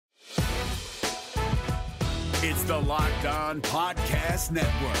It's the Locked On Podcast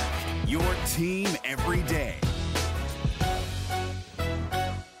Network, your team every day.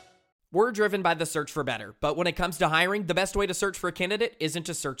 We're driven by the search for better, but when it comes to hiring, the best way to search for a candidate isn't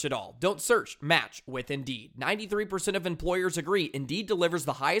to search at all. Don't search, match with Indeed. 93% of employers agree Indeed delivers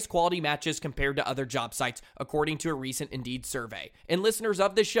the highest quality matches compared to other job sites, according to a recent Indeed survey. And listeners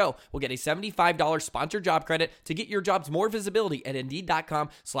of this show will get a $75 sponsored job credit to get your jobs more visibility at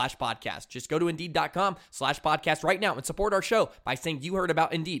Indeed.com/podcast. Just go to Indeed.com/podcast right now and support our show by saying you heard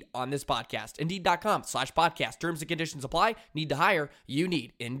about Indeed on this podcast. Indeed.com/podcast. Terms and conditions apply. Need to hire? You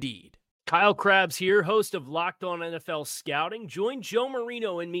need Indeed. Kyle Krabs here, host of Locked On NFL Scouting. Join Joe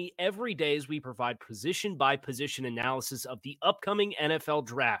Marino and me every day as we provide position-by-position analysis of the upcoming NFL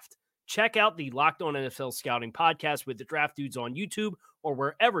Draft. Check out the Locked On NFL Scouting podcast with the Draft Dudes on YouTube or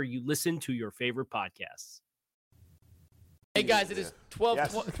wherever you listen to your favorite podcasts. Hey guys, it is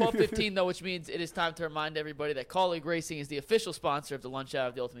 12:15 though, which means it is time to remind everybody that Colleague Racing is the official sponsor of the Lunch Hour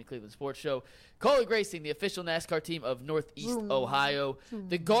of the Ultimate Cleveland Sports Show. Colleague Racing, the official NASCAR team of Northeast Ohio.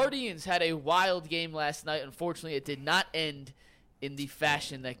 The Guardians had a wild game last night. Unfortunately, it did not end in the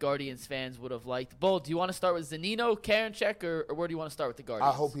fashion that Guardians fans would have liked. Bull, do you want to start with Zunino, Karinchak, or where do you want to start with the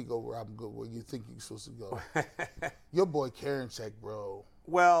Guardians? I hope he go where I'm good, where you think he's supposed to go. Your boy Karinchak, bro.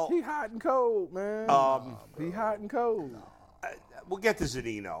 Well, he hot and cold, man. He hot and cold. We'll get to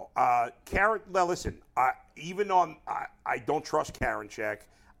Zunino. Well, listen, I don't trust Karinchak.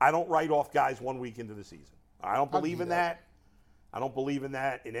 I don't write off guys 1 week into the season. I don't believe in that. I don't believe in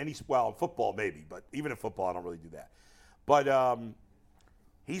that in any – well, in football maybe, but even in football I don't really do that. But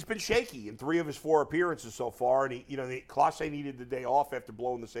he's been shaky in 3 of his 4 appearances so far. And, Clase needed the day off after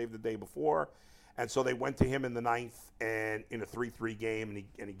blowing the save the day before. And so they went to him in the 9th and in a 3-3 game,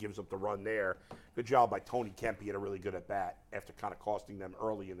 and he gives up the run there. Good job by Tony Kemp. He had a really good at-bat after kind of costing them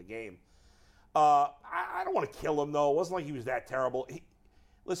early in the game. I don't want to kill him, though. It wasn't like he was that terrible.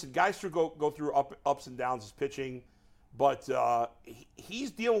 Listen, guys go through ups and downs as pitching, but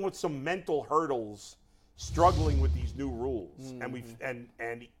he's dealing with some mental hurdles, struggling with these new rules.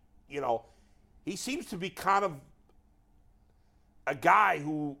 And he seems to be kind of a guy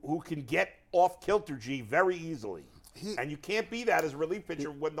who can get off kilter, very easily. And you can't be that as a relief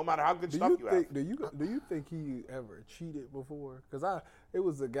pitcher no matter how good stuff you have. Do you think he ever cheated before? Because it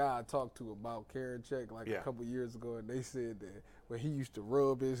was a guy I talked to about Karinchak a couple years ago, and they said that when he used to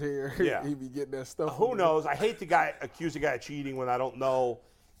rub his hair, he'd be getting that stuff. Who knows? I hate to accuse a guy of cheating when I don't know.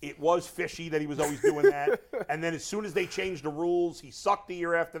 It was fishy that he was always doing that. And then as soon as they changed the rules, he sucked the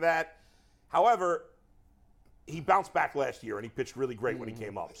year after that. However, he bounced back last year, and he pitched really great when he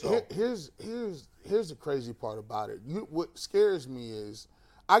came up. So here's the crazy part about it. What scares me is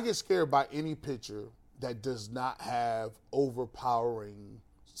I get scared by any pitcher that does not have overpowering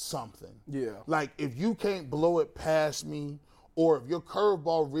something. Yeah. Like if you can't blow it past me, or if your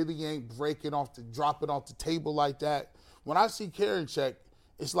curveball really ain't dropping off the table like that. When I see Karinchak,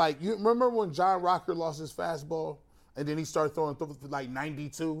 it's like, you remember when John Rocker lost his fastball? And then he started throwing for like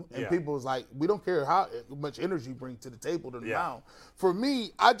 92, and people was like, we don't care how much energy you bring to the table to the mound. For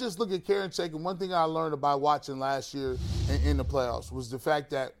me, I just look at Karinchak, and one thing I learned about watching last year in the playoffs was the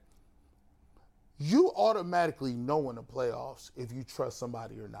fact that you automatically know in the playoffs if you trust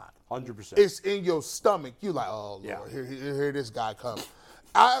somebody or not. 100%. It's in your stomach. You're like, oh, Lord, here this guy comes.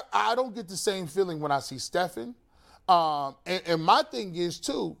 I don't get the same feeling when I see Stephen. And my thing is,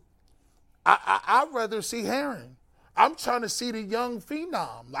 too, I'd rather see Herring. I'm trying to see the young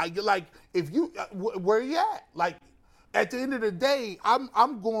phenom. Like if you, where you at? Like, at the end of the day,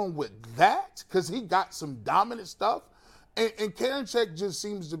 I'm going with that because he got some dominant stuff. And Karinchak just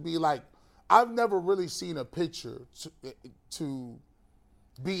seems to be like, I've never really seen a pitcher to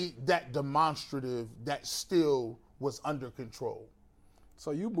be that demonstrative that still was under control.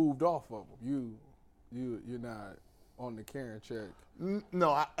 So you moved off of him. You're not on the Karinchak.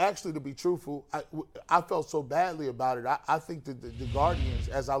 No, actually, to be truthful, I felt so badly about it. I think that the Guardians,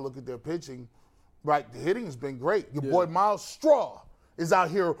 as I look at their pitching, right, the hitting has been great. Your boy Miles Straw is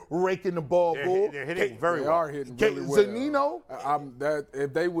out here raking the ball. They're hitting very well. They are hitting really well. Zunino,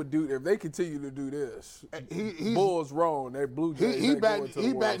 if they continue to do this, Bulls wrong. That Blue Jays. He batting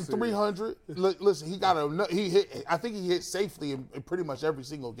 300. Listen, I think he hit safely in pretty much every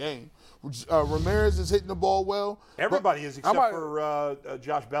single game. Ramirez is hitting the ball well. Everybody is except for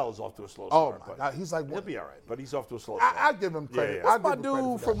Josh Bell is off to a slow start. Oh my God, he's like, he'll be all right, but he's off to a slow start. I give him credit. What's my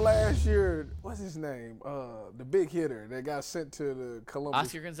dude from last year? What's his name? The big hitter that got sent to the Columbus.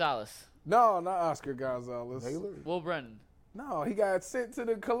 Oscar Gonzalez. No, not Oscar Gonzalez. Will Brennan. No, he got sent to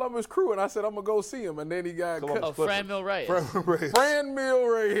the Columbus Crew, and I said, I'm going to go see him. And then he got cut. Oh, Fran Milreyes. Fran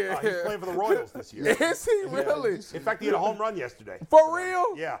Milreyes. He's playing for the Royals this year. Is he really? In fact, he had a home run yesterday. For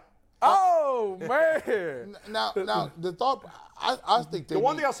real? Yeah. Oh, man. Now the thought, I think the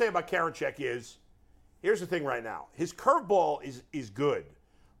one thing I'll say about Karinchak is, here's the thing right now. His curveball is good,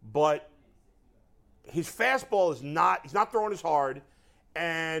 but his fastball is not, he's not throwing as hard,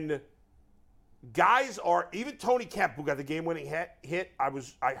 and guys are, even Tony Kemp, who got the game-winning hit,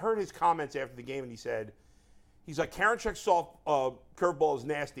 I heard his comments after the game, and he's like, Karinchak's soft curveball is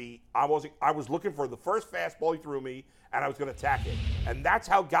nasty. I was looking for the first fastball he threw me, and I was going to attack it. And that's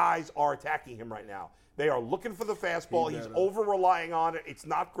how guys are attacking him right now. They are looking for the fastball. He's over-relying on it. It's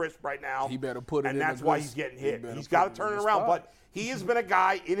not crisp right now. He better put it in. And that's why he's getting hit. He's got to turn it around. But he has been a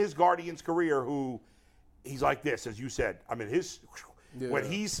guy in his Guardians career who he's like this, as you said. I mean, when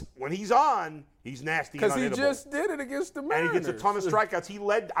he's on, he's nasty and unhittable. Because he just did it against the Mariners. And he gets a ton of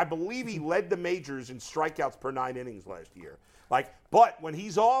strikeouts. I believe he led the majors in strikeouts per 9 innings last year. But when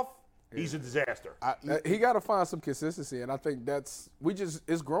he's off, he's a disaster. He got to find some consistency, and I think it's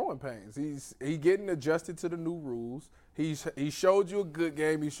growing pains. He's getting adjusted to the new rules. He showed you a good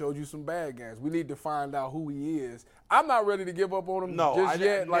game. He showed you some bad games. We need to find out who he is. I'm not ready to give up on him just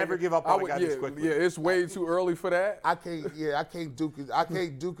yet. I never give up on a guy this quickly. Yeah, it's way too early for that. I can't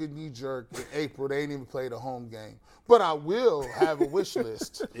duke a knee jerk in April. They ain't even played a home game. But I will have a wish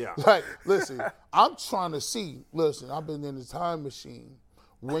list. Yeah. Listen, I'm trying to see. Listen, I've been in the time machine.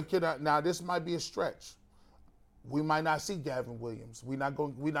 When can I? Now this might be a stretch. We might not see Gavin Williams. We're not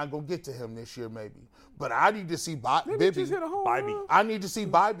gonna get to him this year, maybe. But I need to see Bibby. I need to see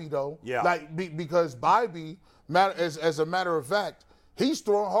Bibby though. Yeah. Because Bibby, as a matter of fact, he's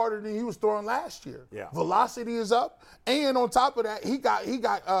throwing harder than he was throwing last year. Yeah. Velocity is up, and on top of that, he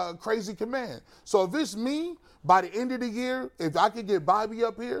got crazy command. So if it's me, by the end of the year, if I could get Bibby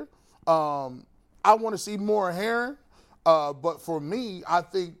up here, I want to see more Heron. But for me, I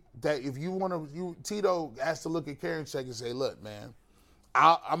think that if you want to, Tito has to look at Karinchak and say, look, man,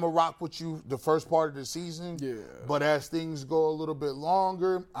 I'm going to rock with you the first part of the season. Yeah. But as things go a little bit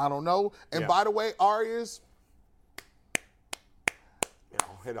longer, I don't know. And by the way, Arias,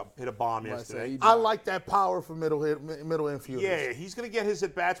 hit a bomb yesterday. I like that power for middle infielders. Yeah, he's going to get his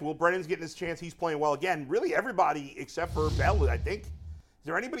at-bats. Will Brennan's getting his chance. He's playing well. Again, really everybody except for Bell, I think. Is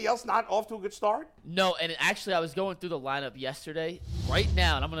there anybody else not off to a good start? No, and actually I was going through the lineup yesterday. Right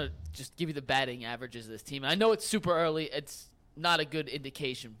now, and I'm going to just give you the batting averages of this team. And I know it's super early. It's not a good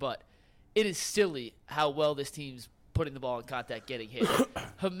indication, but it is silly how well this team's putting the ball in contact, getting hit.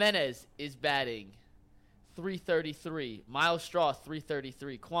 Jimenez is batting .333. Miles Straw,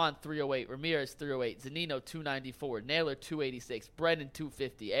 .333. Quan, .308. Ramirez, .308. Zunino, .294. Naylor, .286. Brennan,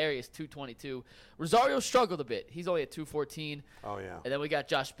 .250. Arias, .222. Rosario struggled a bit. He's only at .214. Oh, yeah. And then we got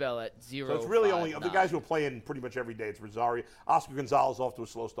Josh Bell at 0. So it's really only of the guys who are playing pretty much every day. It's Rosario. Oscar Gonzalez off to a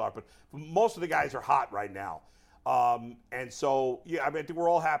slow start, but most of the guys are hot right now. And so, yeah, I think we're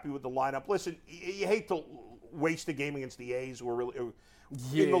all happy with the lineup. Listen, you hate to waste a game against the A's, who are really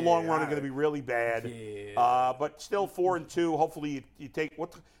in the long run are going to be really bad. Yeah. But still 4-2. Hopefully you take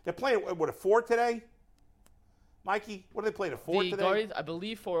what they're playing. What, at 4 today? Mikey, what are they playing at 4 today? Guardians, I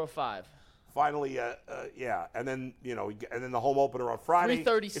believe 4:05. Finally, yeah, and then and then the home opener on Friday.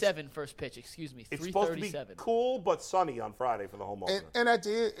 3:37 first pitch. Excuse me. 3:37. It's supposed to be cool but sunny on Friday for the home opener. And at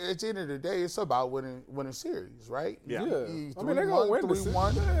the end of the day, it's about winning series, right? Yeah. I mean, they're gonna win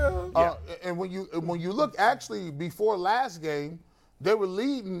 3-1. Yeah. And when you look, actually before last game, they were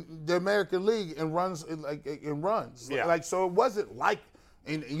leading the American League in runs. Yeah. So it wasn't like,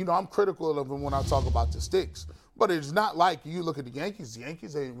 and I'm critical of them when I talk about the sticks. But it's not like you look at the Yankees. The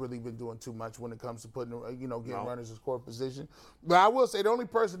Yankees ain't really been doing too much when it comes to putting, getting runners in score position. But I will say the only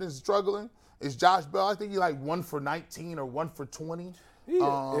person that's struggling is Josh Bell. I think he's like 1 for 19 or 1 for 20.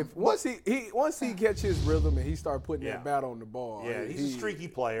 Yeah. Once he gets his rhythm and he start putting that bat on the ball. Yeah, he's a streaky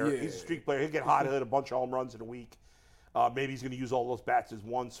player. Yeah. He's a streaky player. He'll get hot, hit a bunch of home runs in a week. Maybe he's going to use all those bats as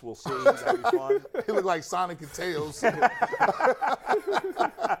once. We'll see. That'll be fun. He look like Sonic and Tails.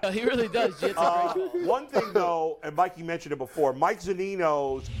 He really does. One thing, though, and Mikey mentioned it before, Mike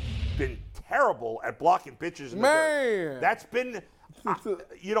Zunino's been terrible at blocking pitches. That's been,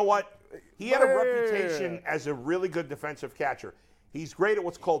 you know what? He had a reputation as a really good defensive catcher. He's great at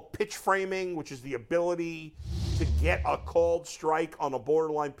what's called pitch framing, which is the ability to get a called strike on a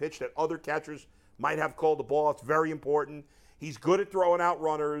borderline pitch that other catchers might have called the ball. It's very important. He's good at throwing out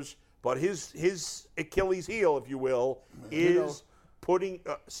runners, but his Achilles heel, if you will, is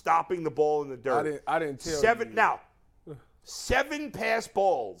stopping the ball in the dirt. I didn't tell you. Now, 7 pass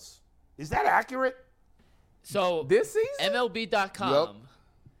balls. Is that accurate? So this season, MLB.com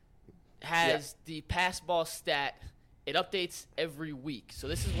has the pass ball stat. It updates every week. So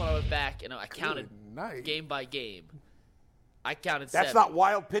this is when I went back and I counted game by game. I counted That's 7. not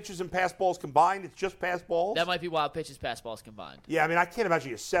wild pitches and pass balls combined. It's just pass balls. That might be wild pitches, pass balls combined. Yeah, I mean, I can't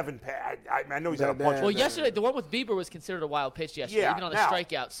imagine a 7. I know he's had a bunch. Well, yesterday the one with Bieber was considered a wild pitch yesterday, even on the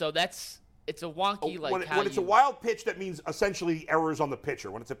strikeout. So it's a wonky when it's a wild pitch, that means essentially errors on the pitcher.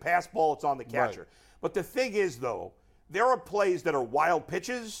 When it's a pass ball, it's on the catcher. Right. But the thing is, though, there are plays that are wild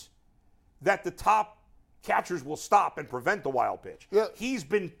pitches that the top catchers will stop and prevent the wild pitch. Yeah. He's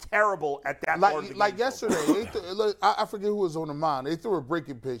been terrible at that part of the game. Like yesterday, I forget who was on the mound. They threw a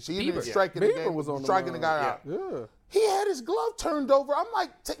breaking pitch. He didn't strike in the game. Was on striking the guy out. Yeah. He had his glove turned over. I'm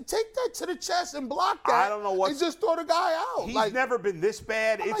like, take that to the chest and block that. I don't know what. And just throw the guy out. He's never been this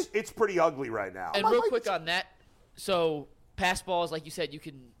bad. It's pretty ugly right now. And real quick on that, so pass balls, like you said, you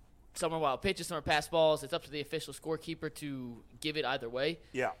can some are wild pitches, some are pass balls. It's up to the official scorekeeper to give it either way.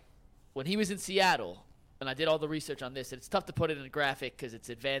 Yeah. When he was in Seattle, and I did all the research on this, and it's tough to put it in a graphic because it's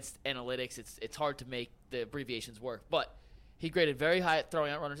advanced analytics. It's hard to make the abbreviations work. But he graded very high at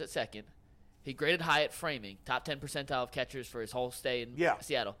throwing out runners at second. He graded high at framing, top 10 percentile of catchers for his whole stay in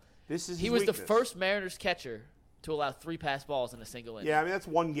Seattle. He was the first Mariners catcher to allow 3 pass balls in a single inning. Yeah, I mean, that's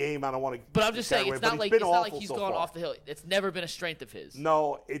one game. I don't want to. But I'm just saying, it's not like he's gone off the hill. It's never been a strength of his.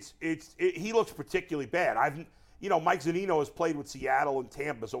 No, he looks particularly bad. Mike Zunino has played with Seattle and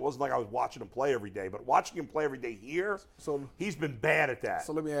Tampa, so it wasn't like I was watching him play every day. But watching him play every day here, he's been bad at that.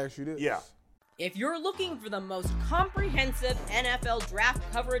 So let me ask you this. Yeah. If you're looking for the most comprehensive NFL draft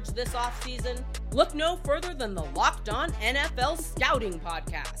coverage this offseason, look no further than the Locked On NFL Scouting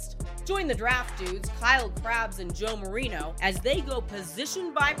Podcast. Join the draft dudes, Kyle Krabs and Joe Marino, as they go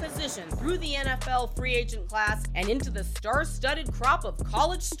position by position through the NFL free agent class and into the star-studded crop of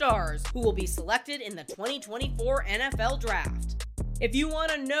college stars who will be selected in the 2024 NFL Draft. If you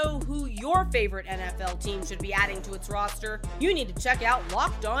want to know who your favorite NFL team should be adding to its roster, you need to check out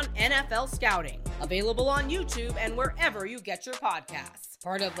Locked On NFL Scouting, available on YouTube and wherever you get your podcasts.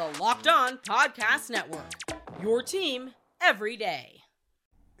 Part of the Locked On Podcast Network, your team every day.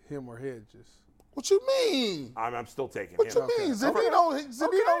 Him or Hedges? What you mean? I'm still taking him. What you mean? Zunino. I just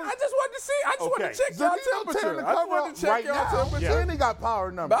wanted to see. I just wanted to check y'all temperature. I just wanted to check y'all temperature. And he got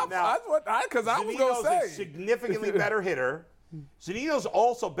power numbers. Because I was going to say. Zunino's a significantly better hitter. Zunino's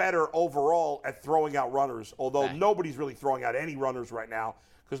also better overall at throwing out runners, although nobody's really throwing out any runners right now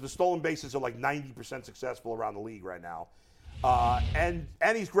because the stolen bases are like 90% successful around the league right now. And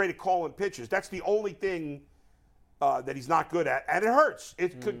he's great at calling pitches. That's the only thing that he's not good at, and it hurts.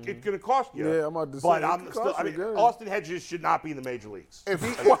 It's going to cost you. Yeah, I'm about to say. But Austin Hedges should not be in the major leagues. If he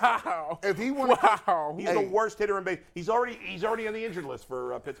he's the worst hitter in baseball. He's already on the injured list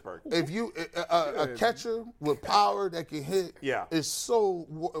for Pittsburgh. If you a catcher with power that can hit, is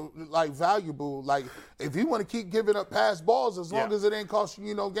so valuable. Like if you want to keep giving up pass balls, as long as it ain't costing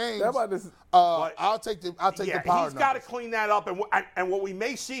you no games, I'll take the power. He's got to clean that up, and what we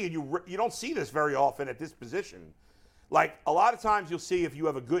may see, and you don't see this very often at this position. Like, a lot of times you'll see if you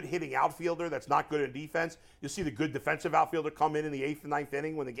have a good hitting outfielder that's not good in defense, you'll see the good defensive outfielder come in the 8th and 9th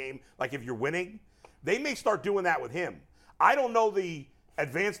inning when the game, like if you're winning. They may start doing that with him. I don't know the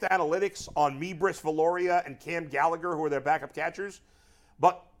advanced analytics on Mebris Valoria and Cam Gallagher, who are their backup catchers,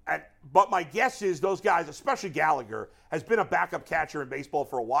 but my guess is those guys, especially Gallagher, has been a backup catcher in baseball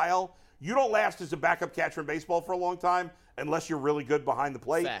for a while. You don't last as a backup catcher in baseball for a long time unless you're really good behind the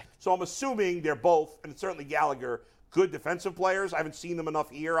plate. Fact. So I'm assuming they're both, and certainly Gallagher, good defensive players. I haven't seen them enough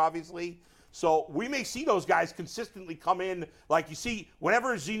here, obviously. So we may see those guys consistently come in. Like you see,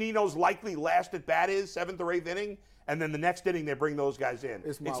 whenever Zunino's likely last at bat is, 7th or 8th inning, and then the next inning they bring those guys in.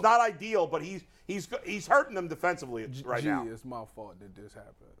 It's not ideal, but he's hurting them defensively right now. It's my fault that this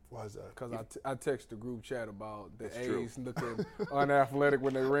happened. Why is that? Because I text the group chat about the A's looking unathletic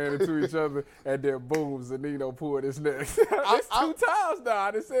when they ran into each other, and then boom, Zunino pulled his neck. It's 2 times now.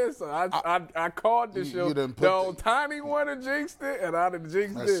 I done said so. I called this show. The old tiny one that jinxed it, and I done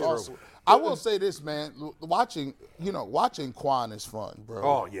jinxed it. Awesome. I will say this, man. Watching Quan is fun, bro.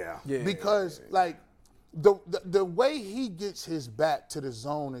 Oh yeah. Because like the way he gets his bat to the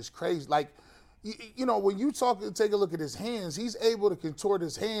zone is crazy. Like. When you take a look at his hands, he's able to contort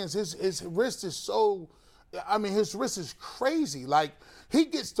his hands. His wrist is his wrist is crazy. Like he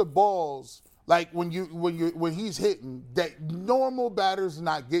gets the balls like when he's hitting that normal batters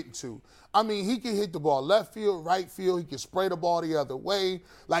not getting to. I mean, he can hit the ball left field, right field. He can spray the ball the other way.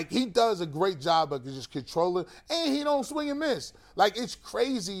 Like he does a great job of just controlling, and he don't swing and miss. Like it's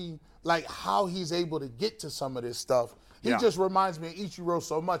crazy, like how he's able to get to some of this stuff. He just reminds me of Ichiro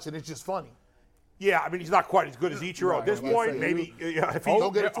so much, and it's just funny. Yeah, I mean, he's not quite as good as Ichiro at this point. Maybe if he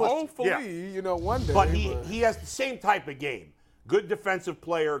don't get it twisted. Hopefully, one day. But he has the same type of game. Good defensive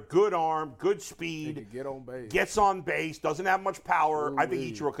player, good arm, good speed. He can get on base. Gets on base, doesn't have much power. I think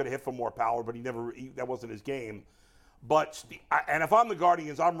Ichiro could have hit for more power, but that wasn't his game. But and if I'm the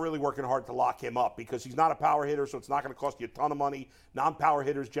Guardians, I'm really working hard to lock him up because he's not a power hitter, so it's not going to cost you a ton of money. Non-power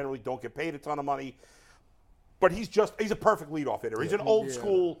hitters generally don't get paid a ton of money. But he's a perfect leadoff hitter. He's an old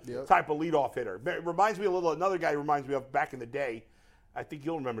school type of leadoff hitter. It reminds me another guy reminds me of back in the day. I think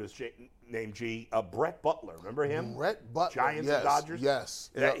you'll remember this name, G. Brett Butler. Remember him? Brett Butler. Giants and Dodgers?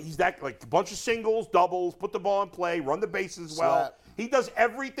 Yes. He's that, like, a bunch of singles, doubles, put the ball in play, run the bases well. He does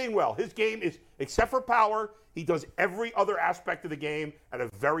everything well. His game is, except for power, he does every other aspect of the game at a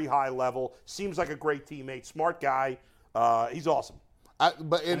very high level. Seems like a great teammate, smart guy. He's awesome. I'm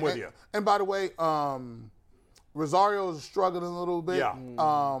with you. And by the way, Rosario's struggling a little bit. Yeah.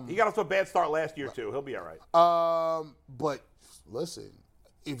 He got off to a bad start last year, too. He'll be all right. But listen,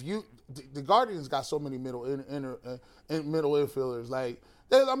 the Guardians got so many middle infielders. Like,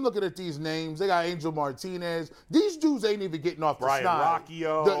 I'm looking at these names. They got Angel Martinez. These dudes ain't even getting off the Brian snide.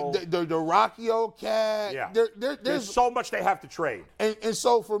 Rocchio. The Rocchio cat. Yeah. There's so much they have to trade. And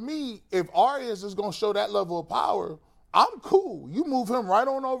so for me, if Arias is going to show that level of power, I'm cool. You move him right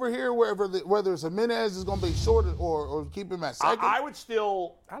on over here, whether it's Jimenez is going to be short or keep him at second. I would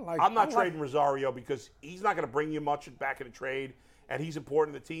still. I'm not trading Rosario because he's not going to bring you much back in a trade, and he's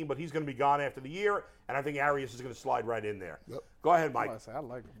important to the team. But he's going to be gone after the year, and I think Arias is going to slide right in there. Yep. Go ahead, Mike. I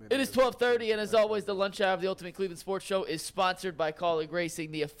like him. It is 12:30, and as always, the lunch hour of the Ultimate Cleveland Sports Show is sponsored by Colleague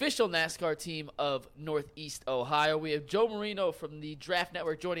Racing, the official NASCAR team of Northeast Ohio. We have Joe Marino from the Draft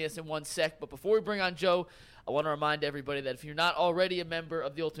Network joining us in one sec. But before we bring on Joe, I want to remind everybody that if you're not already a member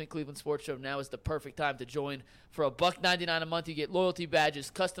of the Ultimate Cleveland Sports Show, now is the perfect time to join. For $1.99 a month, you get loyalty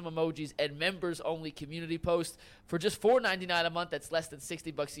badges, custom emojis, and members-only community posts. For just $4.99 a month, that's less than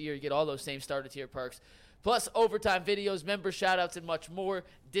 $60 a year, you get all those same starter tier perks. Plus overtime videos, member shout-outs, and much more.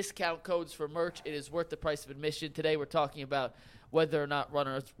 Discount codes for merch. It is worth the price of admission. Today we're talking about whether or not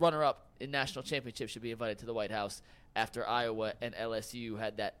runner-up in national championships should be invited to the White House after Iowa and LSU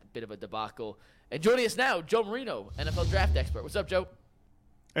had that bit of a debacle. And joining us now, Joe Marino, NFL draft expert. What's up, Joe?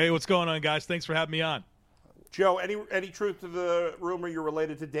 Hey, what's going on, guys? Thanks for having me on. Joe, any truth to the rumor you're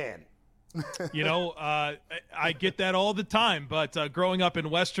related to Dan? I get that all the time, but growing up in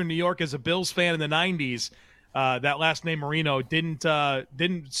Western New York as a Bills fan in the 90s, that last name Marino didn't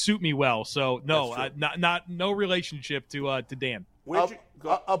suit me well. So, no, no relationship to Dan.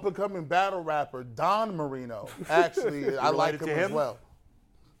 Up-and-coming battle rapper Don Marino. Actually, I like him as well.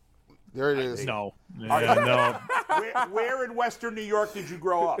 There it is. No. Where in Western New York did you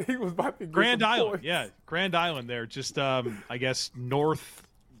grow up? He was about to get Grand Island. points. Yeah, Grand Island there. Just, I guess,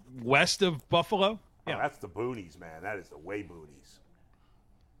 northwest of Buffalo. Yeah. Oh, that's the boonies, man. That is the way boonies.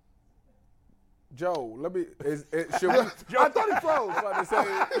 Joe, should we? I thought he froze.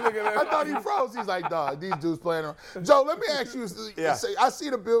 I thought he froze. He's like, dog, these dudes playing around. Joe, let me ask you. I see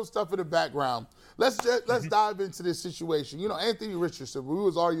the Bill stuff in the background. Let's dive into this situation. Anthony Richardson. We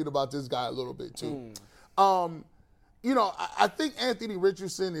was arguing about this guy a little bit too. I think Anthony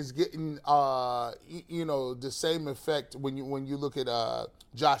Richardson is getting the same effect when you look at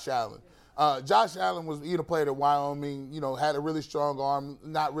Josh Allen. Josh Allen was played at Wyoming. Had a really strong arm,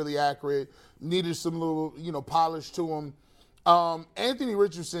 not really accurate. Needed some little polish to him. Anthony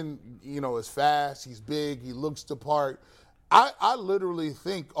Richardson is fast. He's big. He looks the part. I literally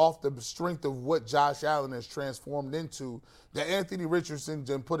think off the strength of what Josh Allen has transformed into, that Anthony Richardson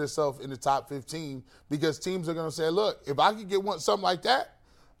didn't put himself in the top 15 because teams are going to say, look, if I could get something like that,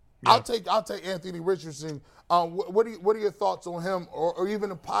 yeah. I'll take Anthony Richardson. What are your thoughts on him, or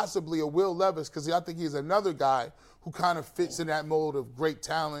even possibly a Will Levis? Because I think he's another guy who kind of fits in that mold of great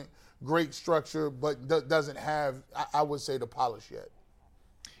talent, great structure, but doesn't have, I would say, the polish yet.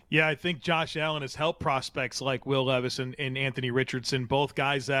 Yeah, I think Josh Allen has helped prospects like Will Levis and Anthony Richardson, both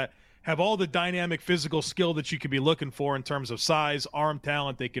guys that have all the dynamic physical skill that you could be looking for in terms of size, arm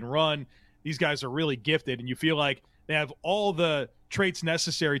talent. They can run. These guys are really gifted, and you feel like they have all the traits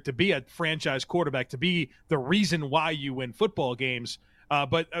necessary to be a franchise quarterback, to be the reason why you win football games.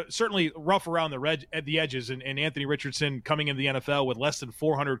 But certainly rough around at the edges. And Anthony Richardson coming into the NFL with less than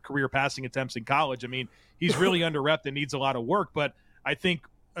 400 career passing attempts in college. I mean, he's really under-repped and needs a lot of work. But I think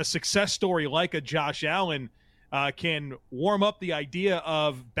a success story like a Josh Allen can warm up the idea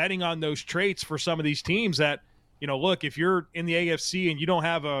of betting on those traits for some of these teams that, look, if you're in the AFC and you don't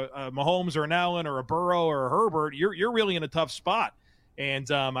have a Mahomes or an Allen or a Burrow or a Herbert, you're really in a tough spot.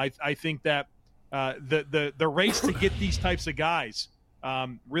 And I think that the race to get these types of guys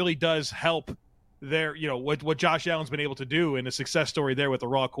really does help their, what Josh Allen's been able to do, and a success story there with a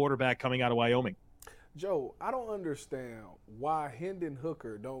raw quarterback coming out of Wyoming. Joe, I don't understand why Hendon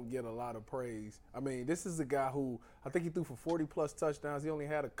Hooker don't get a lot of praise. I mean, this is a guy who I think he threw for 40-plus touchdowns. He only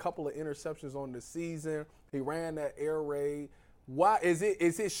had a couple of interceptions on the season. He ran that air raid. Why is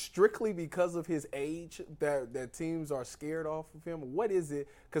it strictly because of his age that teams are scared off of him? What is it?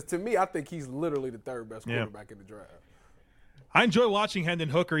 Because to me, I think he's literally the third best quarterback in the draft. I enjoy watching Hendon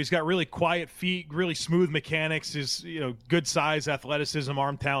Hooker. He's got really quiet feet, really smooth mechanics, his good size, athleticism,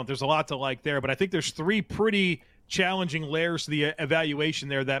 arm talent. There's a lot to like there, but I think there's three pretty challenging layers to the evaluation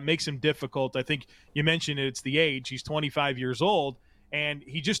there that makes him difficult. I think you mentioned it's the age. He's 25 years old, and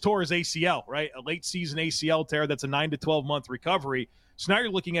he just tore his ACL, right? A late season ACL tear. That's a 9 to 12 month recovery. So now you're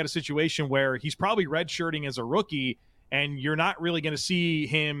looking at a situation where he's probably redshirting as a rookie, and you're not really going to see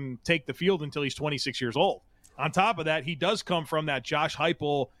him take the field until he's 26 years old. On top of that, he does come from that Josh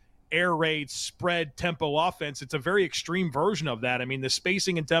Heupel air raid spread tempo offense. It's a very extreme version of that. I mean, the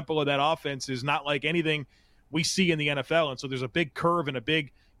spacing and tempo of that offense is not like anything we see in the NFL. And so there's a big curve and a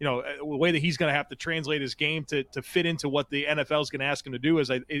big, way that he's going to have to translate his game to fit into what the NFL is going to ask him to do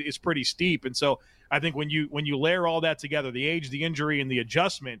is pretty steep. And so I think when you layer all that together, the age, the injury, and the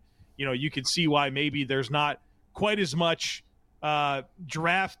adjustment, you can see why maybe there's not quite as much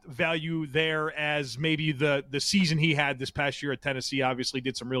draft value there as maybe the season he had this past year at Tennessee. Obviously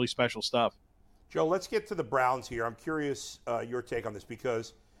did some really special stuff. Joe, let's get to the Browns here. I'm curious your take on this,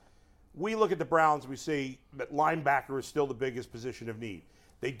 because we look at the Browns, we see that linebacker is still the biggest position of need.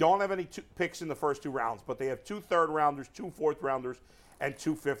 They don't have any picks in the first 2 rounds, but they have 2 third-rounders, 2 fourth-rounders, and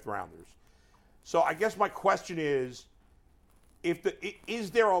 2 fifth-rounders. So I guess my question is,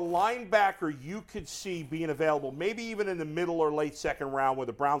 is there a linebacker you could see being available, maybe even in the middle or late second round, where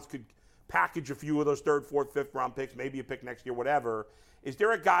the Browns could package a few of those third, fourth, fifth round picks, maybe a pick next year, whatever? Is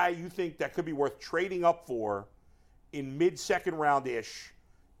there a guy you think that could be worth trading up for in mid-second round-ish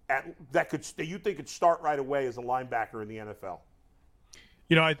that you think could start right away as a linebacker in the NFL?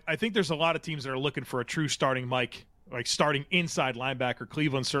 I think there's a lot of teams that are looking for a true starting starting inside linebacker.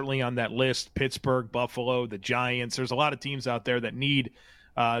 Cleveland's certainly on that list. Pittsburgh, Buffalo, the Giants. There's a lot of teams out there that need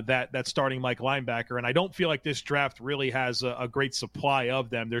that starting Mike linebacker, and I don't feel like this draft really has a great supply of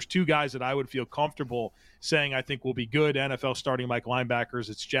them. There's 2 guys that I would feel comfortable saying I think will be good NFL starting Mike linebackers.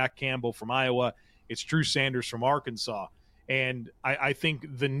 It's Jack Campbell from Iowa. It's Drew Sanders from Arkansas. And I think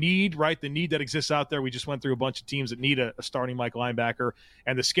the need that exists out there, we just went through a bunch of teams that need a starting Mike linebacker,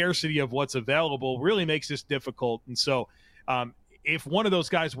 and the scarcity of what's available really makes this difficult. And so if one of those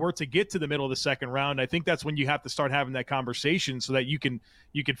guys were to get to the middle of the second round, I think that's when you have to start having that conversation so that you can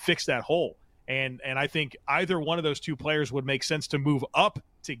fix that hole. And I think either one of those 2 players would make sense to move up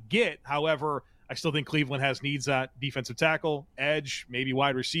to get. However, I still think Cleveland has needs at defensive tackle, edge, maybe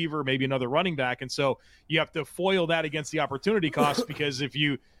wide receiver, maybe another running back. And so you have to foil that against the opportunity cost, because if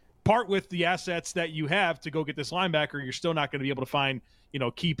you part with the assets that you have to go get this linebacker, you're still not going to be able to find,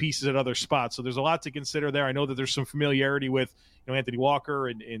 key pieces at other spots. So there's a lot to consider there. I know that there's some familiarity with, Anthony Walker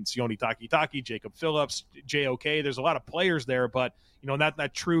and Sione Takitaki, Jacob Phillips, JOK. There's a lot of players there, but, not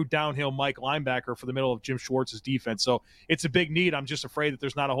that true downhill Mike linebacker for the middle of Jim Schwartz's defense. So it's a big need. I'm just afraid that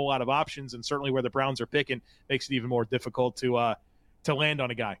there's not a whole lot of options, and certainly where the Browns are picking makes it even more difficult to land on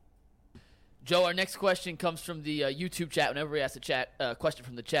a guy. Joe, our next question comes from the YouTube chat. Whenever we ask a question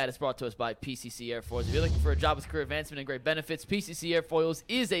from the chat, it's brought to us by PCC Airfoils. If you're looking for a job with career advancement and great benefits, PCC Airfoils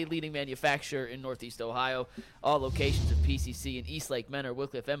is a leading manufacturer in Northeast Ohio. All locations of PCC in Eastlake, Menor,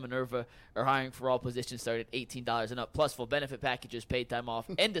 Wickliffe, and Minerva are hiring for all positions starting at $18 and up, plus full benefit packages, paid time off,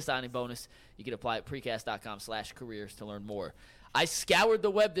 and a signing bonus. You can apply at precast.com/careers to learn more. I scoured the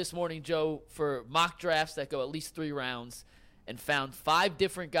web this morning, Joe, for mock drafts that go at least 3 rounds and found 5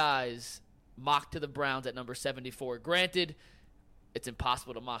 different guys mocked to the Browns at number 74. Granted, it's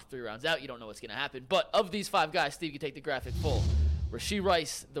impossible to mock 3 rounds out. You don't know what's going to happen. But of these 5 guys, Steve, you can take the graphic full. Rasheed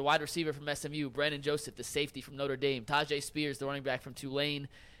Rice, the wide receiver from SMU. Brandon Joseph, the safety from Notre Dame. Tajay Spears, the running back from Tulane.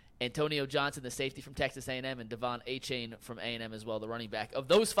 Antonio Johnson, the safety from Texas A&M. And Devon Achane from A&M as well, the running back. Of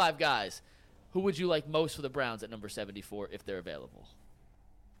those 5 guys, who would you like most for the Browns at number 74 if they're available?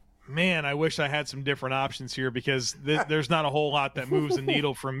 Man, I wish I had some different options here, because there's not a whole lot that moves the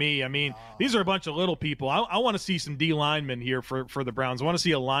needle for me. I mean, these are a bunch of little people. I want to see some D linemen here for the Browns. I want to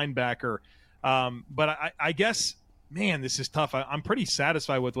see a linebacker. But I guess, man, this is tough. I'm pretty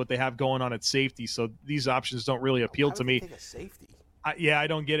satisfied with what they have going on at safety, so these options don't really appeal to me. Take a safety? I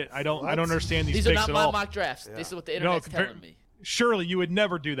don't get it. I don't understand these picks picks are not my mock drafts. Yeah. This is what the internet's telling me. Surely you would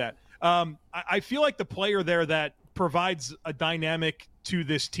never do that. I feel like the player there that provides a dynamic to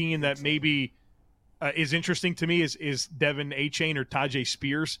this team that maybe is interesting to me is Devon Achane or Tajay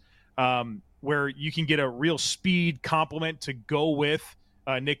Spears. where you can get a real speed complement to go with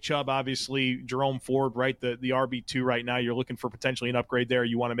Nick Chubb, obviously Jerome Ford, right? The RB2 right now. You're looking for potentially an upgrade there.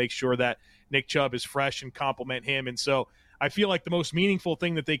 You want to make sure that Nick Chubb is fresh and complement him. And so I feel like the most meaningful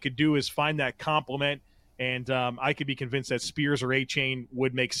thing that they could do is find that complement. And I could be convinced that Spears or A-Chain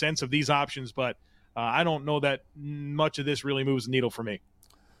would make sense of these options, but I don't know that much of this really moves the needle for me.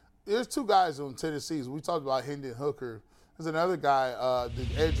 There's two guys on Tennessee. We talked about Hendon Hooker. There's another guy, the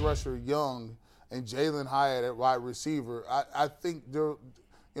edge rusher Young, and Jalen Hyatt at wide receiver. I think they're,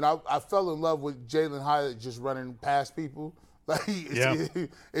 I fell in love with Jalen Hyatt just running past people. Like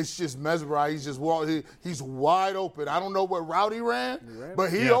it's just mesmerizing. He's just he's wide open. I don't know what route he ran,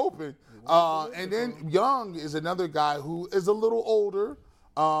 but he open. And then Young is another guy who is a little older.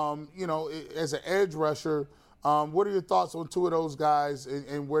 As an edge rusher. What are your thoughts on two of those guys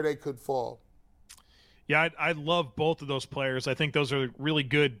and where they could fall? Yeah, I love both of those players. I think those are really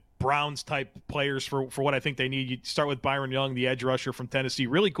good Browns-type players for what I think they need. You start with Byron Young, the edge rusher from Tennessee.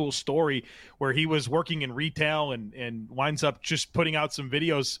 Really cool story where he was working in retail and winds up just putting out some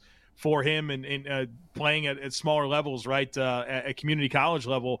videos for him and playing at smaller levels, right, at community college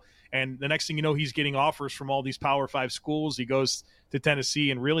level. And the next thing you know, he's getting offers from all these Power 5 schools. He goes to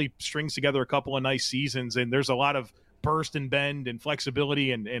Tennessee and really strings together a couple of nice seasons. And there's a lot of burst and bend and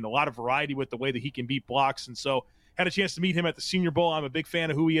flexibility and a lot of variety with the way that he can beat blocks. And so had a chance to meet him at the Senior Bowl. I'm a big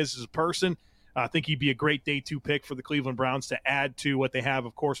fan of who he is as a person. I think he'd be a great day 2 pick for the Cleveland Browns to add to what they have,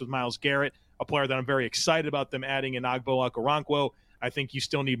 of course, with Myles Garrett, a player that I'm very excited about them adding in Agbo Okoronkwo. I think you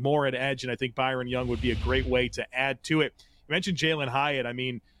still need more at edge, and I think Byron Young would be a great way to add to it. You mentioned Jalen Hyatt. I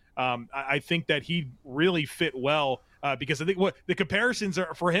mean, I think that he really fit well because I think what the comparisons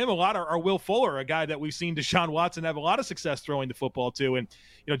are for him, a lot are Will Fuller, a guy that we've seen Deshaun Watson have a lot of success throwing the football to. And,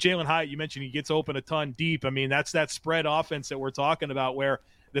 Jalen Hyatt, you mentioned he gets open a ton deep. I mean, that's that spread offense that we're talking about where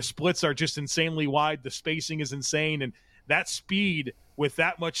the splits are just insanely wide. The spacing is insane. And that speed with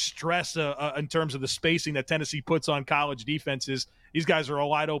that much stress in terms of the spacing that Tennessee puts on college defenses, these guys are all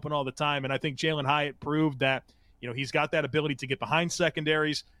wide open all the time. And I think Jalen Hyatt proved that, he's got that ability to get behind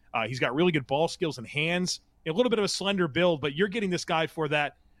secondaries. He's got really good ball skills and hands, a little bit of a slender build, but you're getting this guy for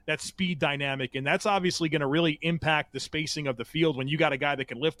that speed dynamic, and that's obviously going to really impact the spacing of the field when you got a guy that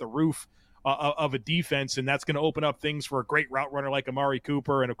can lift the roof of a defense, and that's going to open up things for a great route runner like Amari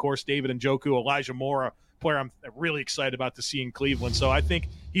Cooper and, of course, David Njoku, Elijah Moore, a player I'm really excited about to see in Cleveland. So I think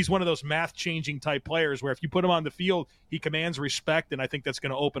he's one of those math-changing type players where if you put him on the field, he commands respect, and I think that's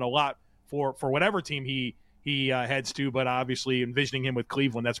going to open a lot for whatever team he heads to, but obviously envisioning him with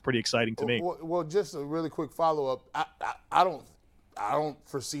Cleveland, that's pretty exciting to me. Well, just a really quick follow-up. I don't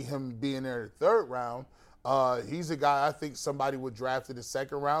foresee him being there in the third round. He's a guy I think somebody would draft in the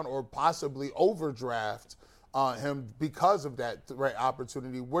second round or possibly overdraft him because of that right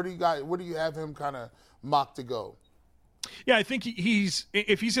opportunity. Where do you have him kind of mocked to go? Yeah, I think if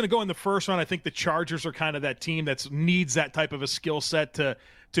he's going to go in the first round, I think the Chargers are kind of that team that needs that type of a skill set to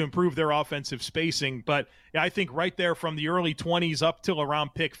improve their offensive spacing. But yeah, I think right there from the early 20s up till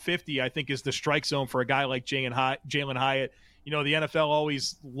around pick 50, I think is the strike zone for a guy like Jalen Hyatt. The NFL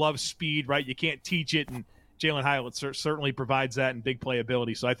always loves speed, right? You can't teach it, and Jalen Hyatt certainly provides that and big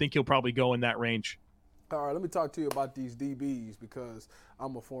playability. So I think he'll probably go in that range. All right, let me talk to you about these DBs because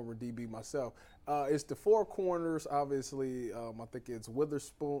I'm a former DB myself. It's the 4 corners, obviously. I think it's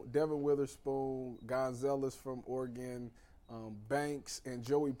Devin Witherspoon, Gonzalez from Oregon, Banks, and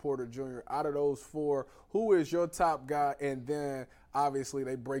Joey Porter Jr. Out of those 4, who is your top guy? And then, obviously,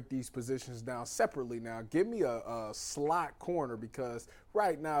 they break these positions down separately now. Give me a slot corner because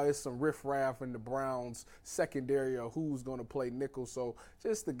right now it's some riffraff in the Browns secondary of who's going to play nickel. So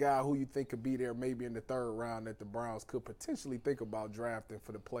just the guy who you think could be there maybe in the third round that the Browns could potentially think about drafting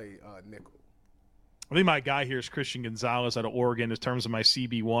for the play nickel. I think my guy here is Christian Gonzalez out of Oregon in terms of my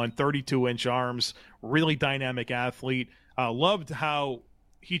CB1, 32-inch arms, really dynamic athlete. Loved how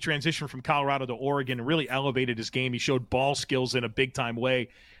he transitioned from Colorado to Oregon and really elevated his game. He showed ball skills in a big-time way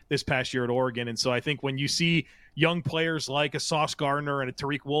this past year at Oregon. And so I think when you see young players like a Sauce Gardner and a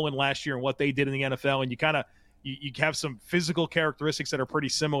Tariq Woolen last year and what they did in the NFL, and you have some physical characteristics that are pretty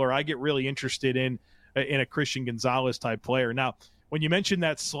similar, I get really interested in a Christian Gonzalez type player. Now, when you mentioned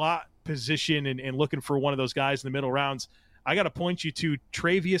that slot position and looking for one of those guys in the middle rounds, I got to point you to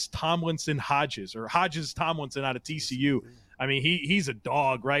Travius Hodges Tomlinson out of TCU. I mean, he's a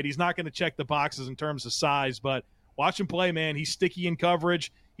dog, right? He's not going to check the boxes in terms of size, but watch him play, man. He's sticky in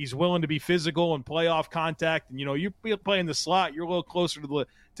coverage. He's willing to be physical and play off contact. And, you play in the slot, you're a little closer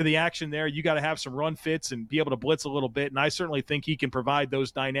to the action there. You got to have some run fits and be able to blitz a little bit. And I certainly think he can provide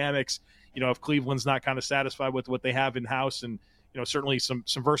those dynamics, if Cleveland's not kind of satisfied with what they have in-house. And, certainly some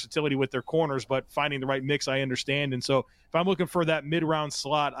versatility with their corners, but finding the right mix, I understand. And so if I'm looking for that mid-round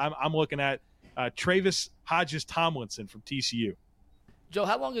slot, I'm looking at Travis Hodges-Tomlinson from TCU. Joe,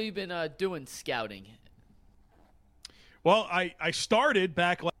 how long have you been doing scouting? Well, I started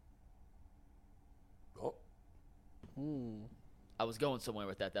back. I was going somewhere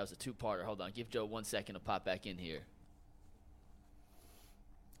with that. That was a two-parter. Hold on. Give Joe 1 second to pop back in here.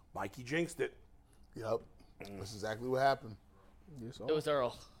 Mikey jinxed it. Yep. That's exactly what happened. It was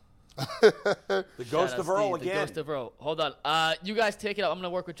Earl. The ghost of Earl again. The ghost of Earl. Hold on. You guys take it up. I'm going to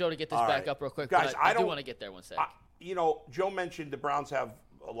work with Joe to get this back up real quick. Guys, I do want to get there 1 second. Joe mentioned the Browns have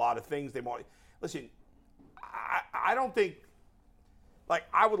a lot of things they want. Listen, I don't think –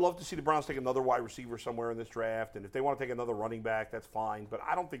 I would love to see the Browns take another wide receiver somewhere in this draft, and if they want to take another running back, that's fine. But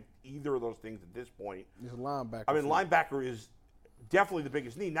I don't think either of those things at this point. It's linebacker. Linebacker is definitely the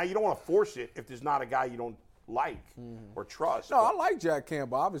biggest need. Now, you don't want to force it if there's not a guy you don't like or trust. No, I like Jack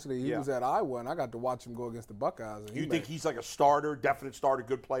Campbell. Obviously, he was at Iowa, and I got to watch him go against the Buckeyes. You think he's like a starter, definite starter,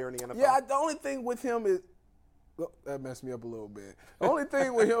 good player in the NFL? Yeah, the only thing with him is that messed me up a little bit. The only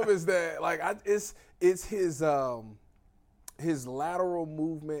thing with him is that it's his lateral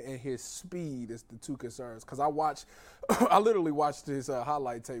movement and his speed is the two concerns. Because I literally watched his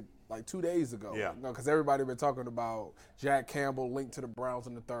highlight tape like 2 days ago. Yeah. Because everybody been talking about Jack Campbell linked to the Browns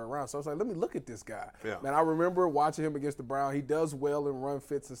in the third round. So I was like, let me look at this guy. Yeah. Man, I remember watching him against the Browns. He does well in run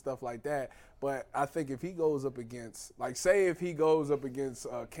fits and stuff like that. But I think if he goes up against,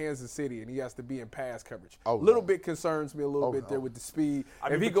 Kansas City and he has to be in pass coverage, a little bit concerns me a little bit there with the speed.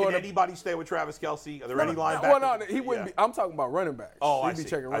 Can anybody stay with Travis Kelce? Are there any linebackers? Well, no, he wouldn't be. I'm talking about running backs. Oh, He'd be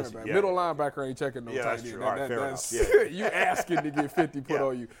checking running back. Yeah. Middle linebacker ain't checking no tight that's end. true. All right, fair enough. You asking to get 50 put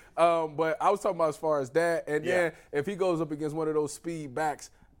on you. But I was talking about as far as that. And then if he goes up against one of those speed backs,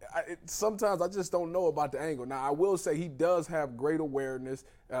 sometimes I just don't know about the angle. Now, I will say he does have great awareness.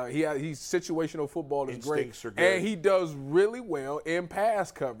 He's situational football is Instincts great. Are good. And he does really well in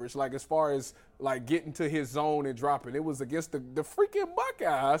pass coverage, as far as getting to his zone and dropping. It was against the freaking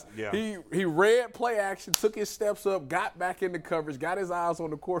Buckeyes. Yeah. He read play action, took his steps up, got back into coverage, got his eyes on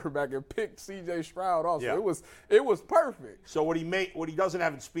the quarterback, and picked C.J. Stroud off. Yeah. So it was perfect. So what he doesn't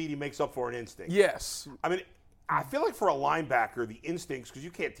have in speed, he makes up for in instinct. Yes. I feel like for a linebacker, the instincts, because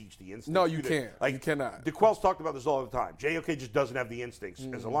you can't teach the instincts. No, you can't. You cannot. DeQuell's talked about this all the time. JOK just doesn't have the instincts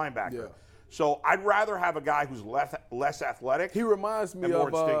as a linebacker. Yeah. So I'd rather have a guy who's less athletic. He reminds me and more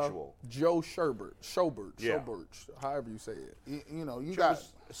of instinctual. Joe Sherbert, Yeah. however you say it. You got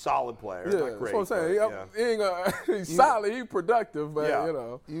a solid player. Yeah, not great, that's what I'm saying. He's solid, he's productive,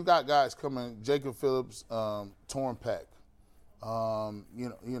 but you got guys coming. Jacob Phillips, torn pec.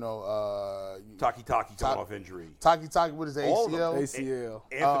 Taki coming off injury. Taki with his ACL. ACL.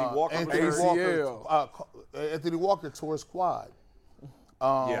 Anthony Walker. Anthony Walker tore his quad.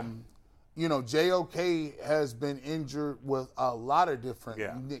 JOK has been injured with a lot of different.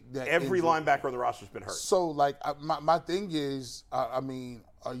 Every linebacker on the roster has been hurt. So, my thing is, are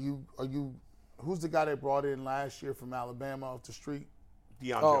you? Who's the guy they brought in last year from Alabama off the street?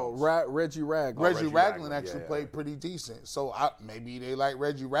 Deion Jones. Reggie Ragland. Reggie Ragland actually played pretty decent. So maybe they like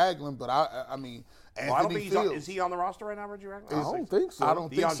Reggie Ragland, but Anthony Fields. Is he on the roster right now, Reggie Ragland? I don't think so. I don't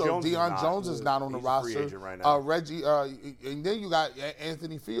think so. Deion Jones is not on the roster. He's a free agent right now. Reggie, and then you got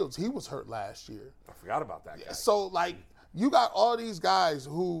Anthony Fields. He was hurt last year. I forgot about that guy. So you got all these guys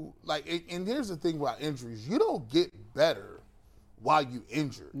who and here's the thing about injuries: you don't get better while you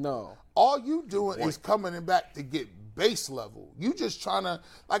injured. No. All you doing is coming back to get base level. You just trying to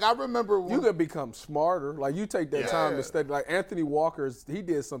I remember when you could become smarter. You take that time to study. Anthony Walker's, he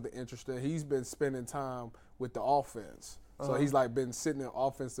did something interesting. He's been spending time with the offense. So he's been sitting in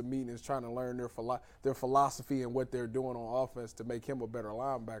offensive meetings trying to learn their philosophy and what they're doing on offense to make him a better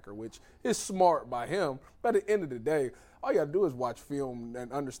linebacker, which is smart by him. But at the end of the day, all you got to do is watch film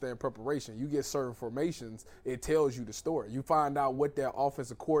and understand preparation. You get certain formations, it tells you the story. You find out what that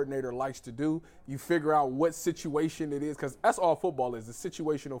offensive coordinator likes to do. You figure out what situation it is, because that's all football is, it's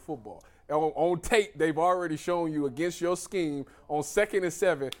situational football. On tape, they've already shown you against your scheme on 2nd and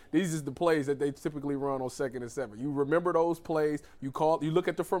 7, these is the plays that they typically run on 2nd and 7. You remember those plays, you look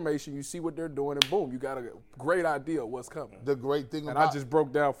at the formation, you see what they're doing, and boom, you got a great idea of what's coming. The great thing I just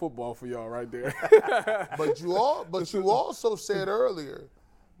broke down football for y'all right there. But you also said earlier,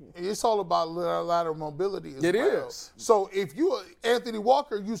 it's all about lateral mobility as well. It is. So if Anthony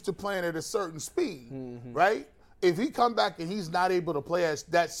Walker used to playing at a certain speed, right? If he come back and he's not able to play at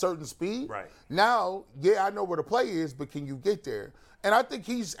that certain speed, now, I know where the play is, but can you get there? And I think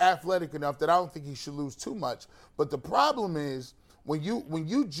he's athletic enough that I don't think he should lose too much. But the problem is when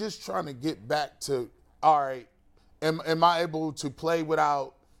you just trying to get back to, all right, Am I able to play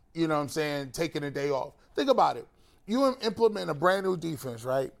without, you know what I'm saying, taking a day off? Think about it. You implement a brand new defense,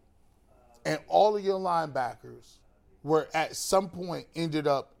 right? And all of your linebackers were at some point ended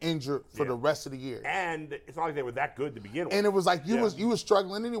up injured for the rest of the year. And it's not like they were that good to begin with. And it was like you was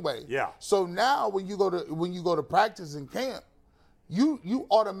struggling anyway. Yeah. So now when you go to practice in camp, you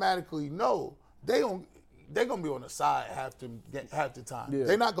automatically know they're gonna be on the side half the time. Yeah.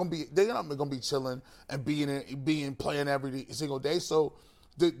 They're not gonna be chilling and playing every single day. So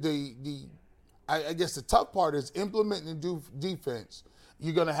I guess the tough part is implementing defense.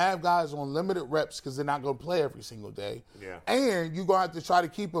 You're going to have guys on limited reps because they're not going to play every single day. Yeah. And you're going to have to try to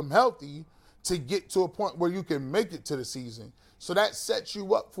keep them healthy to get to a point where you can make it to the season. So that sets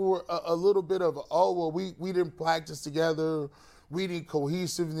you up for a little bit of, we didn't practice together. We need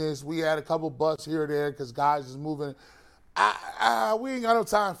cohesiveness. We had a couple busts here or there because guys is moving. We ain't got no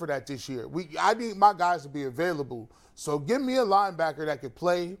time for that this year. I need my guys to be available. So give me a linebacker that could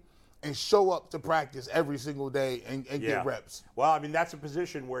play and show up to practice every single day and get reps. Well, I mean, that's a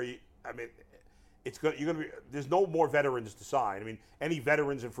position where there's no more veterans to sign. I mean, any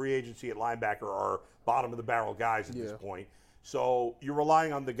veterans in free agency at linebacker are bottom of the barrel guys at this point. So you're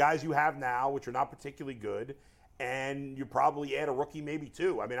relying on the guys you have now, which are not particularly good, and you probably add a rookie, maybe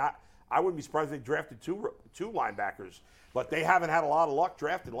two. I mean, I wouldn't be surprised if they drafted two linebackers, but they haven't had a lot of luck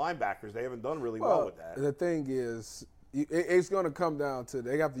drafting linebackers. They haven't done really well with that. The thing is, it's going to come down to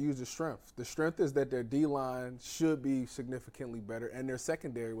they have to use the strength. The strength is that their D-line should be significantly better, and their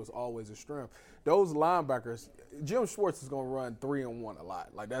secondary was always a strength. Those linebackers, Jim Schwartz is going to run 3-1 a lot.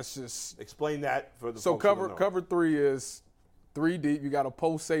 Like, that's just – Explain that for the so folks who don't know. Cover 3 is 3 deep. You got a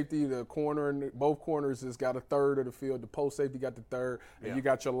post safety. The corner and both corners has got a third of the field. The post safety got the third, and you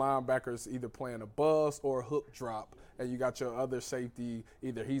got your linebackers either playing a buzz or a hook drop. And you got your other safety,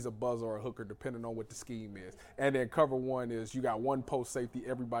 either he's a buzzer or a hooker, depending on what the scheme is. And then cover 1 is you got one post safety,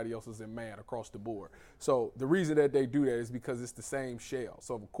 everybody else is in man across the board. So the reason that they do that is because it's the same shell.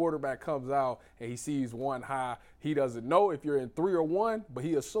 So if a quarterback comes out and he sees one high, he doesn't know if you're in 3 or 1, but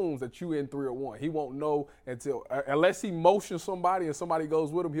he assumes that you in 3 or 1. He won't know unless he motions somebody and somebody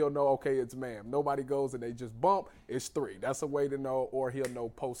goes with him, he'll know, okay, it's man. Nobody goes and they just bump, it's 3. That's a way to know, or he'll know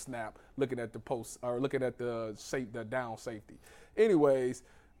post snap, looking at the post or looking at the down safety. Anyways,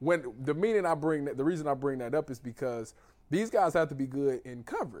 the reason I bring that up is because these guys have to be good in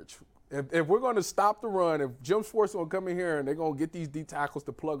coverage. If we're going to stop the run, if Jim Schwartz is going to come in here and they're going to get these D tackles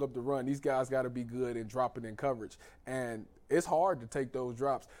to plug up the run, these guys got to be good in dropping in coverage. And it's hard to take those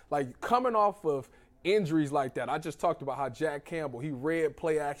drops. Like coming off of injuries like that, I just talked about how Jack Campbell, he read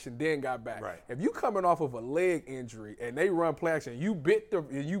play action, then got back. Right. If you coming off of a leg injury and they run play action, you bit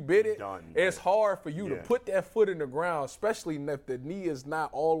it, done, it's hard for you to put that foot in the ground, especially if the knee is not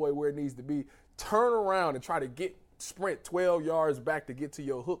all the way where it needs to be. Turn around and try to sprint 12 yards back to get to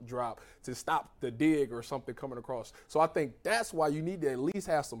your hook drop to stop the dig or something coming across. So I think that's why you need to at least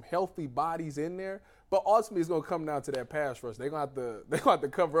have some healthy bodies in there. But ultimately, it's going to come down to that pass rush. They're going to have to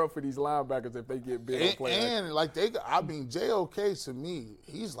cover up for these linebackers if they get big on play. And JOK to me,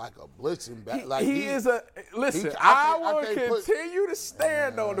 he's like a blitzing back. I will continue to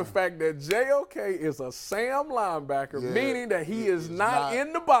stand on the fact that JOK is a Sam linebacker, meaning that he is not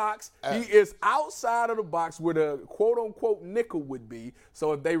in the box. He is outside of the box where the quote-unquote nickel would be.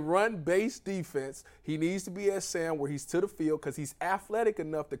 So if they run base defense, he needs to be at Sam where he's to the field because he's athletic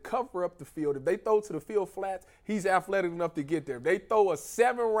enough to cover up the field. If they throw to the field flats, he's athletic enough to get there. If they throw a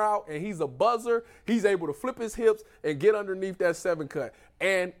 7 route and he's a buzzer, he's able to flip his hips and get underneath that 7 cut.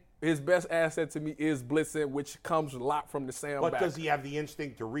 And his best asset to me is blitzing, which comes a lot from the Sam back. But does he have the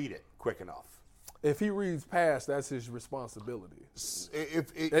instinct to read it quick enough? If he reads pass, that's his responsibility.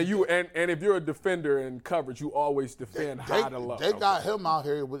 If you're a defender in coverage, you always defend high to low. They got him out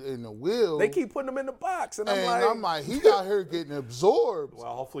here in the wheel. They keep putting him in the box, and I'm like, he out here getting absorbed.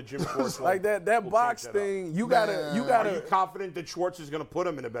 Well, hopefully Jim Schwartz like that box thing. You gotta. Are you confident that Schwartz is going to put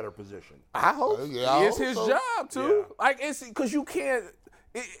him in a better position? I hope. It's his job too. Yeah. Like it's because you can't.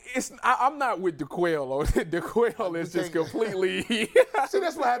 I'm not with DeQuail. DeQuail is just completely. See,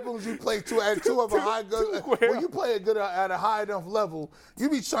 that's what happens when you play two of a high good. When you play at a high enough level, you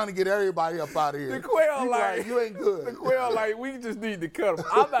be trying to get everybody up out of here. DeQuail you ain't good. DeQuail we just need to cut him.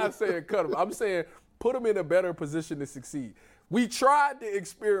 I'm not saying cut him. I'm saying put him in a better position to succeed. We tried to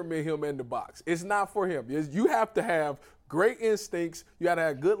experiment him in the box. It's not for him. You have to have great instincts. You got to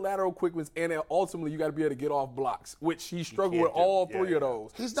have good lateral quickness, and then ultimately you got to be able to get off blocks, which he struggled with all three of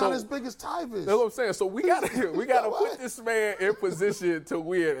those. He's not as big as Tyvis. That's what I'm saying. So we got to put this man in position to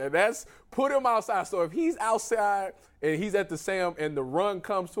win, and that's put him outside. So if he's outside and he's at the Sam and the run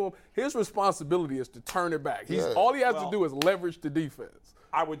comes to him, his responsibility is to turn it back. All he has to do is leverage the defense.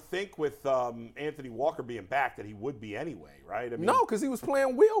 I would think with Anthony Walker being back that he would be anyway, right? I mean, No, because he was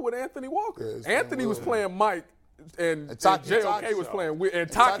playing Will with Anthony Walker. Anthony was playing Mike, and JOK was playing Will,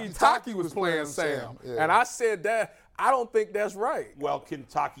 and Taki was playing Sam. Yeah. And I said that I don't think that's right. Well, can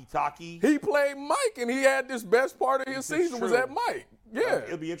Taki? He played Mike, and he had this best part of his season was at Mike. Yeah.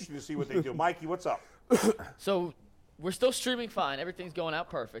 It'll be interesting to see what they do. Mikey, what's up? So we're still streaming fine. Everything's going out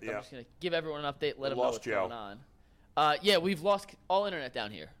perfect. I'm just going to give everyone an update, let them know what's going on. We've lost all internet down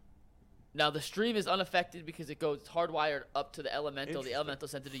here. Now, the stream is unaffected because it goes hardwired up to the Elemental. The Elemental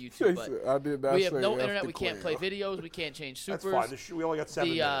sent it to YouTube. But we have no internet. We can't play videos. We can't change supers. That's fine. We only got 7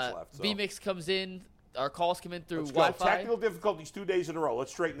 minutes left. So. vMix comes in. Our calls come in through Wi-Fi. Wi-Fi. Technical difficulties 2 days in a row.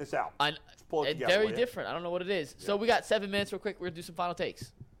 Let's straighten this out. It's very different. I don't know what it is. Yeah. So we got 7 minutes real quick. We're going to do some final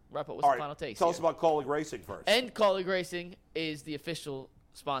takes. Wrap up with some final takes. Tell us about Colleague Racing first. And Colleague Racing is the official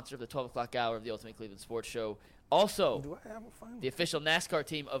sponsor of the 12 o'clock hour of the Ultimate Cleveland Sports Show. Also, the official NASCAR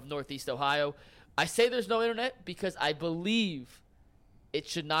team of Northeast Ohio. I say there's no internet because I believe it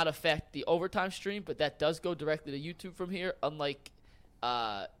should not affect the overtime stream, but that does go directly to YouTube from here, unlike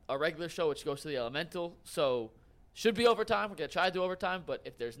a regular show, which goes to the Elemental. So, should be overtime. We're going to try to do overtime, but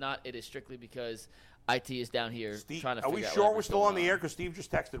if there's not, it is strictly because IT is down here trying to figure out. Are we sure we're still on the air? Because Steve just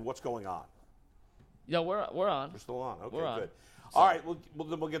texted what's going on. No, we're on. We're still on. Okay, we're on. Good. So, all right,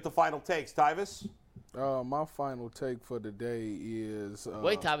 we'll get the final takes. Tyvis? My final take for the day is...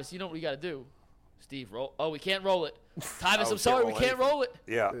 Wait, Tyvis, you know what we got to do. Steve, roll. Oh, we can't roll it. Tyvis, I'm sorry, we can't roll it.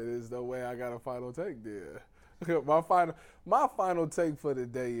 Yeah. There's no way I got a final take there. my final take for the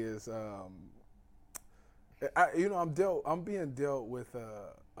day is, I'm being dealt with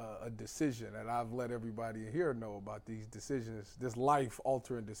a decision, and I've let everybody here know about these decisions, this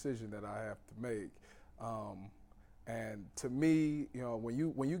life-altering decision that I have to make. And to me,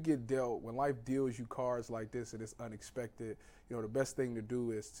 when you get dealt, when life deals you cards like this and it's unexpected, the best thing to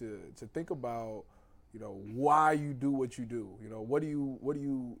do is to think about, why you do what you do. What do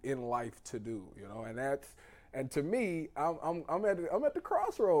you in life to do? And to me, I'm at the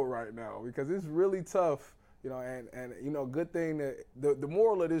crossroad right now because it's really tough. Good thing that the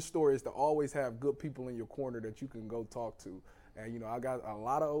moral of this story is to always have good people in your corner that you can go talk to. And, I got a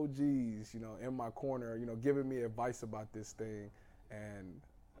lot of OGs, in my corner, giving me advice about this thing. And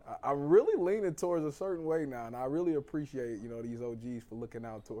I'm really leaning towards a certain way now. And I really appreciate, these OGs for looking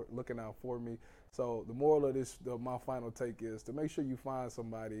out for me. So the moral of my final take is to make sure you find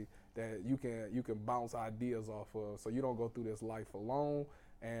somebody that you can bounce ideas off of so you don't go through this life alone.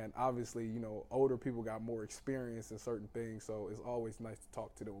 And obviously, older people got more experience in certain things. So it's always nice to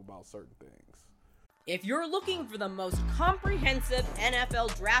talk to them about certain things. If you're looking for the most comprehensive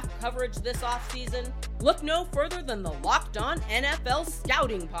NFL draft coverage this offseason, look no further than the Locked On NFL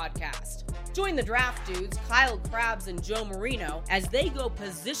Scouting Podcast. Join the draft dudes, Kyle Krabs and Joe Marino, as they go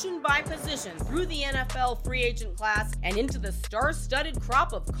position by position through the NFL free agent class and into the star-studded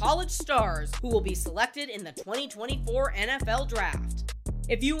crop of college stars who will be selected in the 2024 NFL Draft.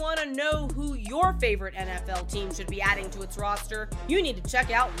 If you want to know who your favorite NFL team should be adding to its roster, you need to check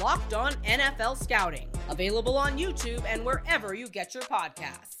out Locked On NFL Scouting, available on YouTube and wherever you get your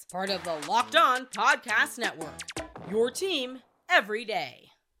podcasts. Part of the Locked On Podcast Network. Your team every day.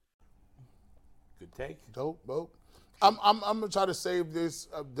 Good take. Dope. I'm gonna try to save this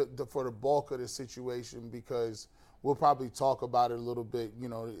for the bulk of the situation because we'll probably talk about it a little bit.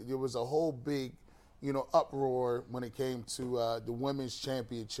 There was a whole big uproar when it came to the women's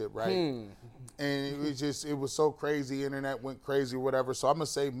championship, right? And it was so crazy. Internet went crazy, whatever. So I'm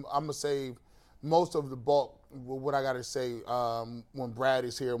gonna save most of the bulk. What I got to say when Brad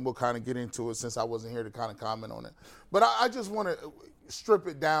is here, and we'll kind of get into it since I wasn't here to kind of comment on it. But I just want to strip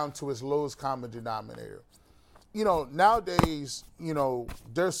it down to its lowest common denominator. Nowadays,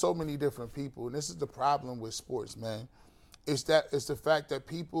 there's so many different people, and this is the problem with sports, man. It's the fact that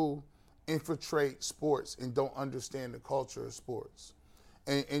people infiltrate sports and don't understand the culture of sports.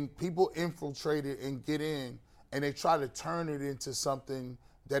 And people infiltrate it and get in, and they try to turn it into something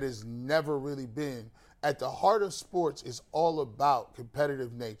that has never really been. At the heart of sports is all about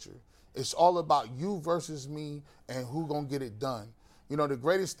competitive nature. It's all about you versus me and who gonna get it done. The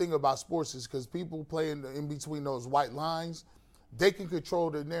greatest thing about sports is because people play in between those white lines, they can control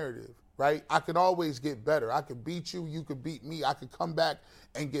the narrative, right? I can always get better. I could beat you, you could beat me. I could come back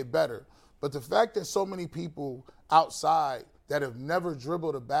and get better. But the fact that so many people outside that have never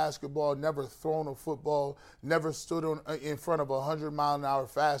dribbled a basketball, never thrown a football, never stood in front of a 100-mile-an-hour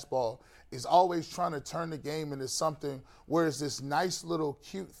fastball, is always trying to turn the game into something where it's this nice little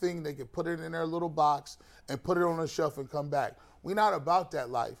cute thing they can put it in their little box and put it on a shelf and come back. We're not about that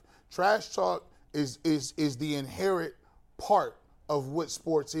life. Trash talk is the inherent part of what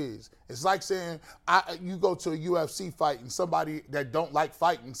sports is. It's like saying you go to a UFC fight and somebody that don't like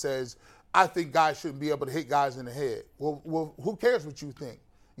fighting says, I think guys shouldn't be able to hit guys in the head. Well, who cares what you think?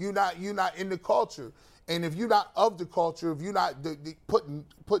 You're not in the culture. And if you're not of the culture, if you're not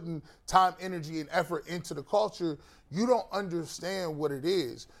putting time, energy, and effort into the culture, you don't understand what it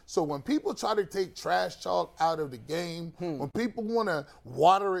is. So when people try to take trash talk out of the game, when people want to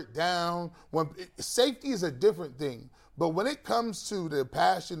water it down, safety is a different thing. But when it comes to the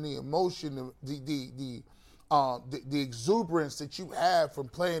passion, the emotion, the exuberance that you have from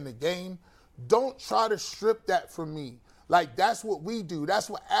playing the game, don't try to strip that from me. Like, that's what we do. That's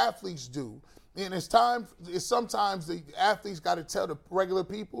what athletes do. And sometimes the athletes got to tell the regular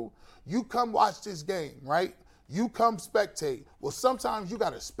people, you come watch this game, right? You come spectate. Well, sometimes you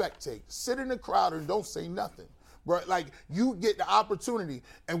got to spectate. Sit in the crowd and don't say nothing. Right? Like, you get the opportunity.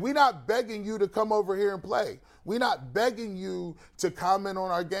 And we're not begging you to come over here and play. We're not begging you to comment on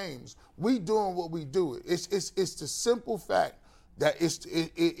our games. We doing what we do. It's the simple fact that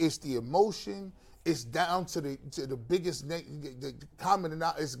it's the emotion. It's down to the biggest the common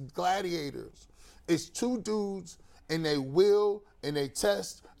denominator. It's gladiators. It's two dudes and they will and they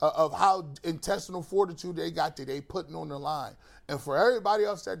test of how intestinal fortitude they got that they putting on the line. And for everybody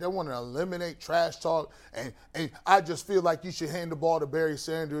else that they want to eliminate trash talk, and I just feel like you should hand the ball to Barry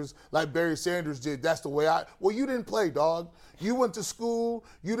Sanders like Barry Sanders did. That's the way well, you didn't play, dog. You went to school.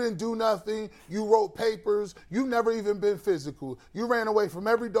 You didn't do nothing. You wrote papers. You never even been physical. You ran away from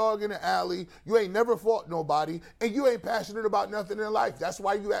every dog in the alley. You ain't never fought nobody, and you ain't passionate about nothing in life. That's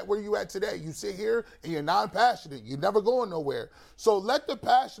why you at where you at today. You sit here and you're non-passionate. You're never going nowhere. So let the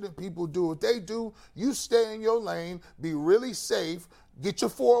passionate people do what they do. You stay in your lane. Be really safe. Get your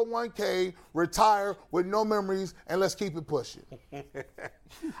 401k, retire with no memories, and let's keep it pushing.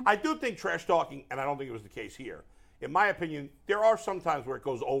 I do think trash talking, and I don't think it was the case here. In my opinion, there are some times where it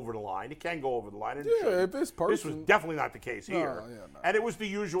goes over the line. It can go over the line. If it's personal. This was definitely not the case here. No. And it was the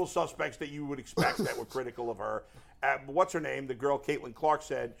usual suspects that you would expect that were critical of her. What's her name? The girl, Caitlin Clark,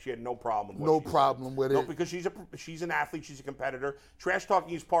 said she had no problem with it. No problem with it. No, because she's an athlete. She's a competitor. Trash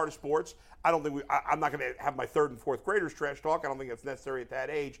talking is part of sports. I'm not going to have my third and fourth graders trash talk. I don't think that's necessary at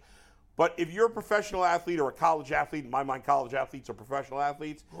that age. But if you're a professional athlete or a college athlete, in my mind, college athletes are professional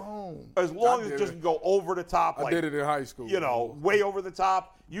athletes. As long as it doesn't go over the top. I did it in high school. Way over the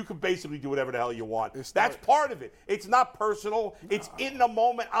top. You can basically do whatever the hell you want. That's part of it. It's not personal. It's in the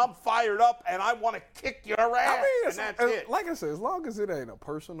moment. I'm fired up, and I want to kick your ass, and that's it. Like I said, as long as it ain't a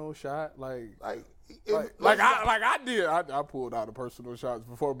personal shot, I pulled out a personal shots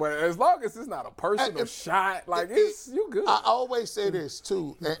before, but as long as it's not a personal shot, you good. I always say this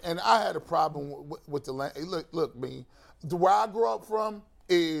too, and I had a problem with the land. Look, me, where I grew up from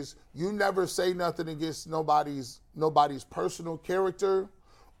is you never say nothing against nobody's personal character,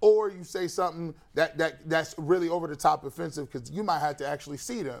 or you say something that's really over the top offensive because you might have to actually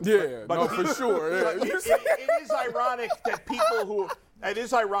see them. Yeah, but for sure. Yeah. It is ironic that people who. It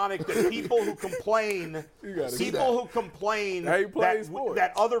is ironic that people who complain,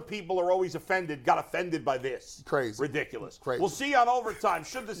 that other people are always offended, got offended by this. Crazy. Ridiculous. Crazy. We'll see you on overtime.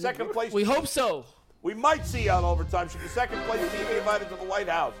 Should the second place We hope so. We might see you on overtime. Should the second place team be invited to the White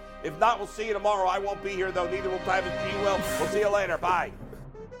House? If not, we'll see you tomorrow. I won't be here, though. Neither will Tyvis G. Will. We'll see you later. Bye.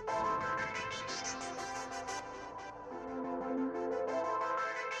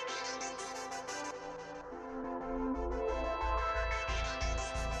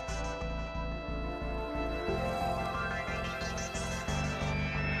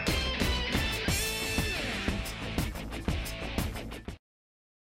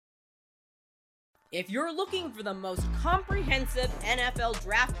 If you're looking for the most comprehensive NFL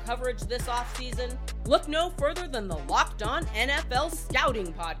draft coverage this offseason, look no further than the Locked On NFL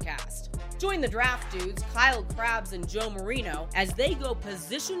Scouting Podcast. Join the draft dudes, Kyle Krabs and Joe Marino, as they go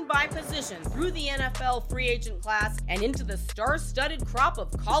position by position through the NFL free agent class and into the star-studded crop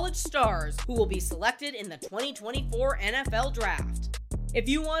of college stars who will be selected in the 2024 NFL Draft. If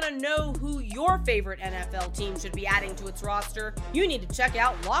you want to know who your favorite NFL team should be adding to its roster, you need to check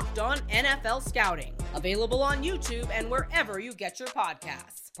out Locked On NFL Scouting, available on YouTube and wherever you get your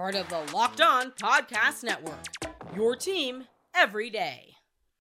podcasts. Part of the Locked On Podcast Network, your team every day.